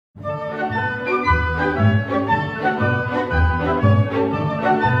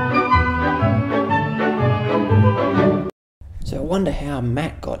wonder how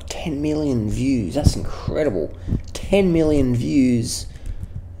Matt got 10 million views. That's incredible. 10 million views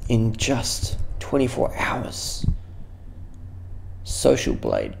in just 24 hours.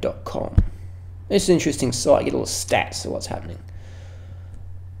 Socialblade.com. It's an interesting site. Get all the stats of what's happening.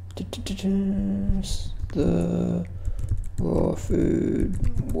 The raw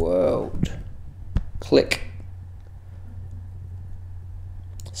food world. Click.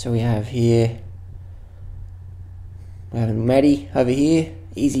 So we have here, we're having Maddie over here.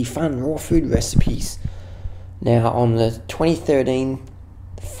 Easy, fun, raw food recipes. Now on the 2013,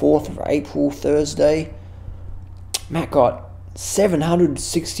 4th of April, Thursday, Matt got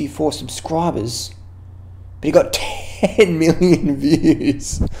 764 subscribers, but he got 10 million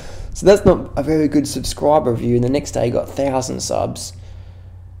views. So that's not a very good subscriber view. And the next day he got 1,000 subs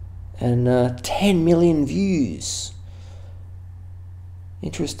and 10 million views.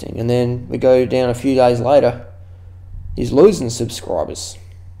 Interesting. And then we go down a few days later, he's losing subscribers.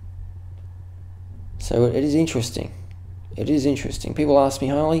 So it is interesting. It is interesting. People ask me,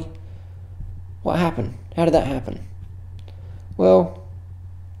 Harley, what happened? How did that happen? Well,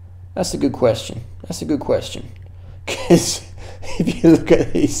 that's a good question. That's a good question. Because if you look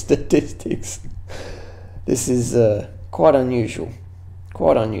at these statistics, this is quite unusual.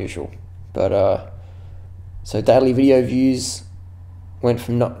 Quite unusual. But, so daily video views went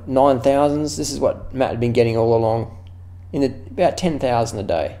from 9,000s. This is what Matt had been getting all along, in about 10,000 a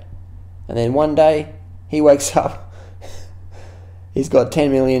day. And then one day, he wakes up, he's got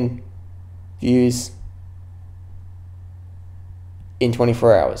 10 million views in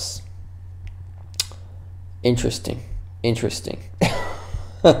 24 hours. Interesting. Interesting.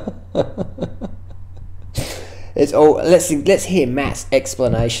 It's all. Let's hear Matt's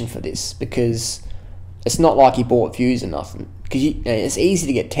explanation for this, because it's not like he bought views or nothing. Because it's easy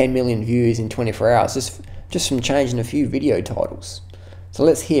to get 10 million views in 24 hours just from changing a few video titles. So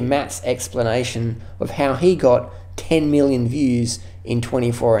let's hear Matt's explanation of how he got 10 million views in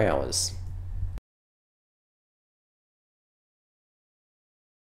 24 hours.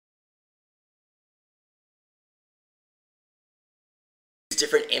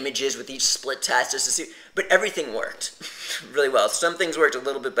 Different images with each split test just to see, but everything worked really well. Some things worked a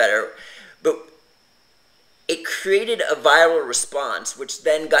little bit better, but it created a viral response, which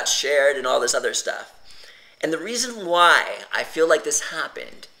then got shared and all this other stuff. And the reason why I feel like this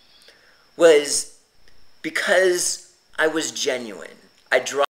happened was because I was genuine. I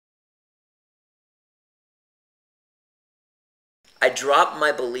dropped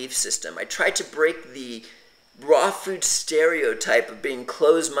my belief system. I tried to break the raw food stereotype of being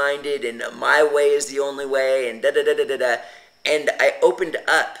closed-minded and my way is the only way and da-da-da-da-da-da. And I opened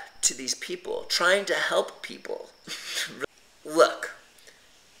up to these people, trying to help people. Look,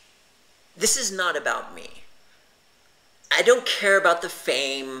 this is not about me. I don't care about the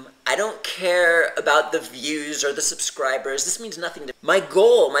fame. I don't care about the views or the subscribers. This means nothing to me. My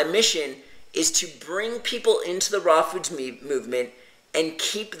goal, my mission, is to bring people into the raw foods movement and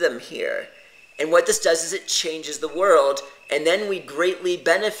keep them here. And what this does is it changes the world, and then we greatly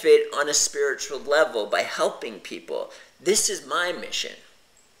benefit on a spiritual level by helping people. This is my mission.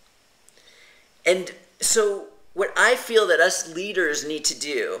 And so what I feel that us leaders need to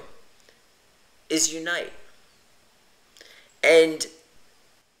do is unite and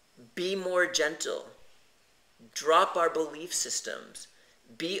be more gentle, drop our belief systems,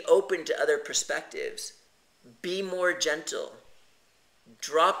 be open to other perspectives, be more gentle.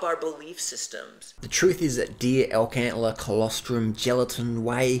 Drop our belief systems. The truth is that deer, elk antler, colostrum, gelatin,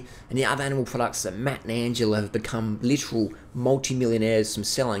 whey, and the other animal products that Matt and Angela have become literal multi-millionaires from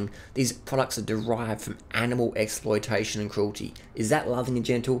selling, these products are derived from animal exploitation and cruelty. Is that loving and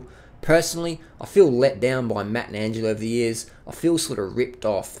gentle? Personally, I feel let down by Matt and Angela over the years. I feel sort of ripped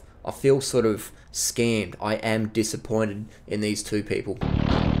off. I feel sort of scammed. I am disappointed in these two people.